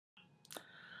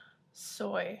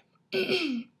Soy.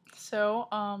 So,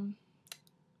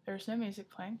 there's no music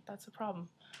playing. That's a problem.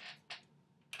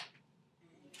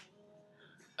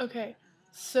 Okay,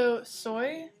 so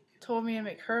Soy told me to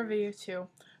make her a video too,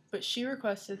 but she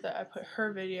requested that I put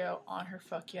her video on her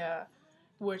Fuck Yeah,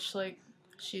 which, like,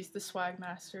 she's the swag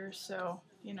master, so,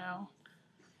 you know,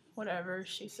 whatever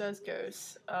she says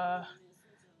goes. I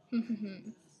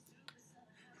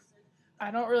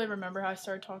don't really remember how I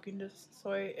started talking to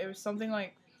Soy. It was something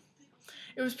like,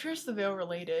 it was Pierce the Veil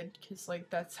related, because, like,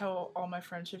 that's how all my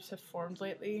friendships have formed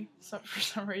lately, for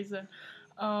some reason.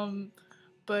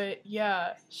 But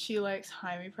yeah, she likes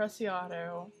Jaime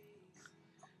Preciado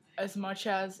as much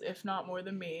as, if not more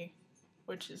than me,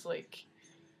 which is like,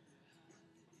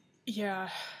 yeah,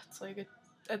 it's like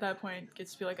at that point it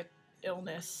gets to be like an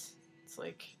illness. It's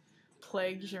like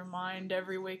plagues your mind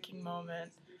every waking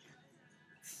moment.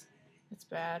 It's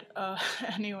bad.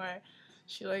 Anyway,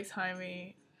 she likes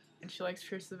Jaime and she likes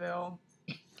Pierce the Veil,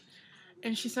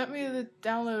 and she sent me the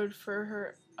download for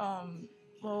her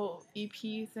little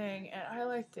EP thing, and I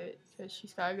liked it because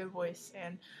she's got a good voice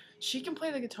and she can play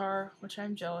the guitar, which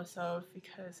I'm jealous of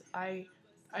because I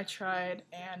tried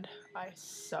and I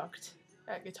sucked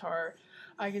at guitar.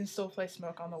 I can still play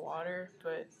Smoke on the Water,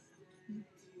 but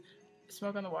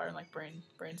Smoke on the Water and like Brain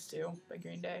Stew by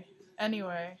Green Day.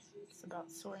 Anyway, it's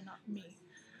about Soy, not me.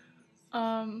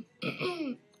 Um,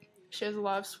 she has a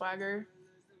lot of swagger.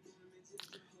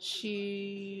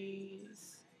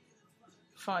 She's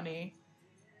funny.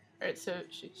 Right, so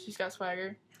she's got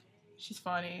swagger. She's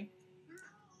funny.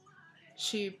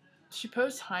 She she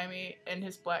posts Jaime in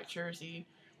his black jersey,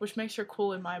 which makes her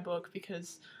cool in my book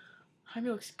because Jaime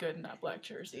looks good in that black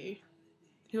jersey.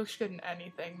 He looks good in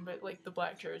anything, but like the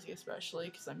black jersey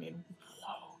especially, because I mean,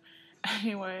 whoa.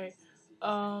 Anyway,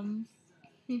 um,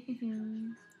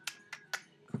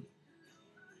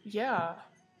 yeah,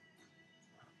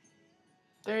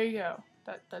 there you go.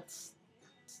 That's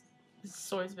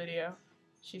Soy's video.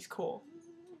 She's cool.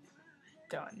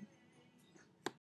 Done.